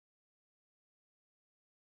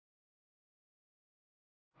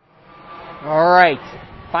All right,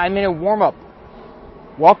 5-minute warm-up.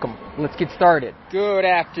 Welcome. Let's get started. Good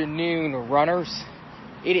afternoon, runners.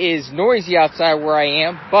 It is noisy outside where I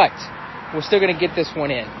am, but we're still going to get this one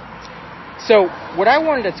in. So what I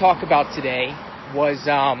wanted to talk about today was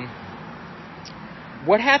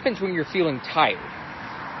what happens when you're feeling tired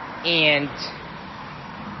and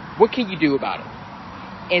what can you do about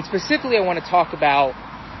it? And specifically, I want to talk about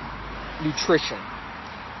nutrition.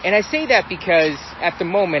 And I say that because at the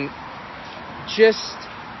moment, just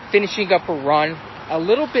finishing up a run, a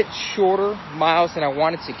little bit shorter miles than I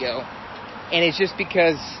wanted to go. And it's just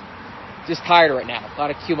because just tired right now, a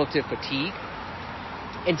lot of cumulative fatigue.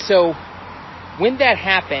 And so when that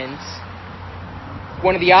happens,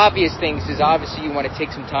 one of the obvious things is obviously you want to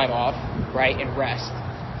take some time off, right, and rest.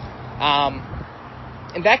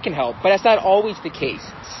 And that can help, but that's not always the case.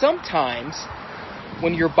 Sometimes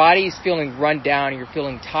when your body is feeling run down and you're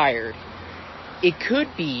feeling tired, it could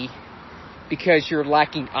be because you're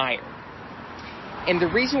lacking iron. And the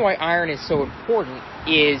reason why iron is so important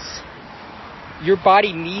is your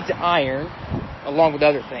body needs iron, along with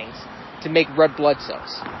other things, to make red blood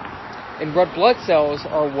cells. And red blood cells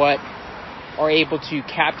are what are able to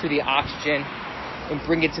capture the oxygen and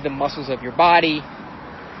bring it to the muscles of your body.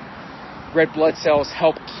 Red blood cells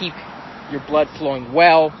help keep your blood flowing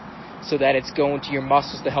well so that it's going to your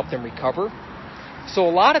muscles to help them recover. So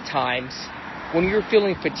a lot of times when you're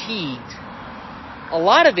feeling fatigued, a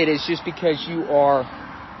lot of it is just because you are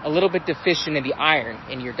a little bit deficient in the iron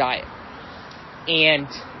in your diet. And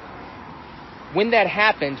when that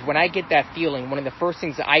happens, when I get that feeling, one of the first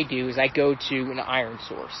things that I do is I go to an iron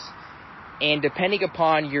source. And depending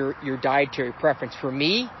upon your dietary preference, for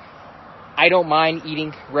me, I don't mind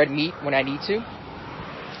eating red meat when I need to.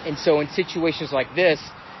 And so in situations like this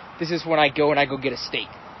is when I go get a steak.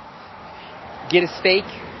 Get a steak,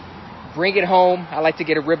 bring it home. I like to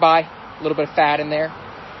get a ribeye. A little bit of fat in there,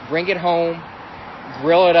 bring it home,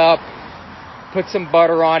 grill it up, put some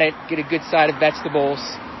butter on it, get a good side of vegetables,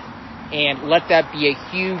 and let that be a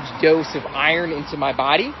huge dose of iron into my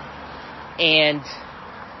body. And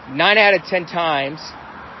 9 out of 10 times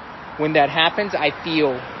when that happens, I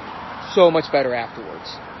feel so much better afterwards.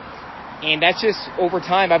 And that's just over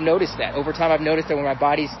time I've noticed that. Over time I've noticed that when my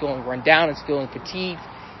body's feeling run down, it's feeling fatigued,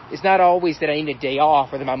 it's not always that I need a day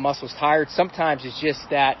off or that my muscle's tired. Sometimes it's just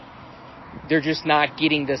that they're just not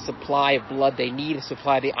getting the supply of blood they need, the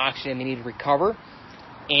supply of the oxygen they need to recover.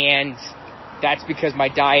 And that's because my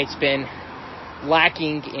diet's been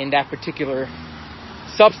lacking in that particular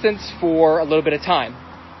substance for a little bit of time.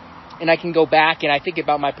 And I can go back and I think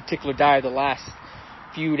about my particular diet the last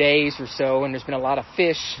few days or so, and there's been a lot of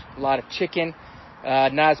fish, a lot of chicken,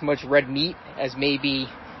 not as much red meat as maybe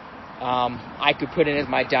I could put in as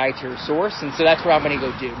my dietary source. And so that's what I'm going to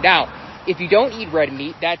go do. Now, if you don't eat red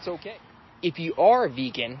meat, that's okay. If you are a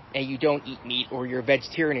vegan and you don't eat meat, or you're a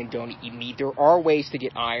vegetarian and don't eat meat, there are ways to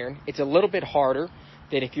get iron. It's a little bit harder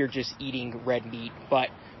than if you're just eating red meat, but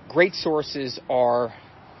great sources are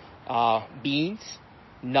beans,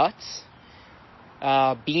 nuts.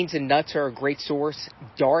 Beans and nuts are a great source.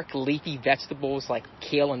 Dark leafy vegetables like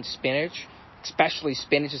kale and spinach, especially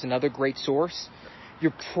spinach, is another great source.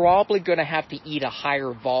 You're probably going to have to eat a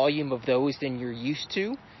higher volume of those than you're used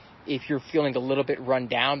to if you're feeling a little bit run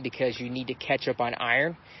down because you need to catch up on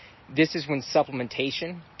iron. This is when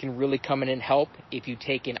supplementation can really come in and help. If you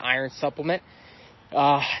take an iron supplement,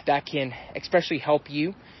 that can especially help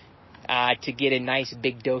you to get a nice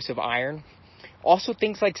big dose of iron. Also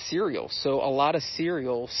things like cereals. So a lot of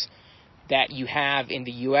cereals that you have in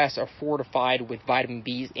the U.S. are fortified with vitamin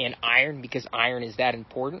B and iron because iron is that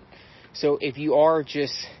important. So if you are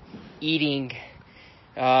just eating,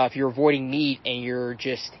 if you're avoiding meat and you're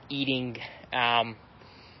just eating, a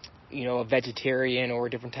vegetarian or a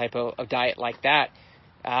different type of diet like that,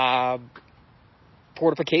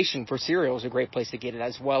 fortification for cereal is a great place to get it,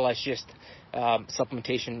 as well as just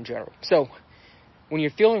supplementation in general. So when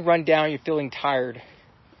you're feeling run down, you're feeling tired,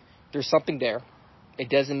 there's something there. It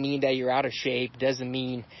doesn't mean that you're out of shape. It doesn't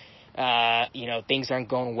mean, things aren't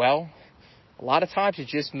going well. A lot of times it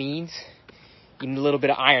just means you need a little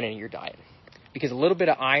bit of iron in your diet, because a little bit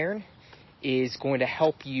of iron is going to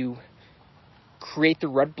help you create the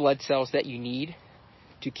red blood cells that you need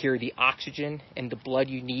to carry the oxygen and the blood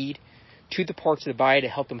you need to the parts of the body to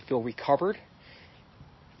help them feel recovered.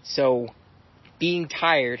 So being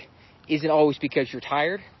tired isn't always because you're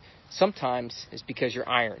tired. Sometimes it's because your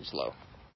iron is low.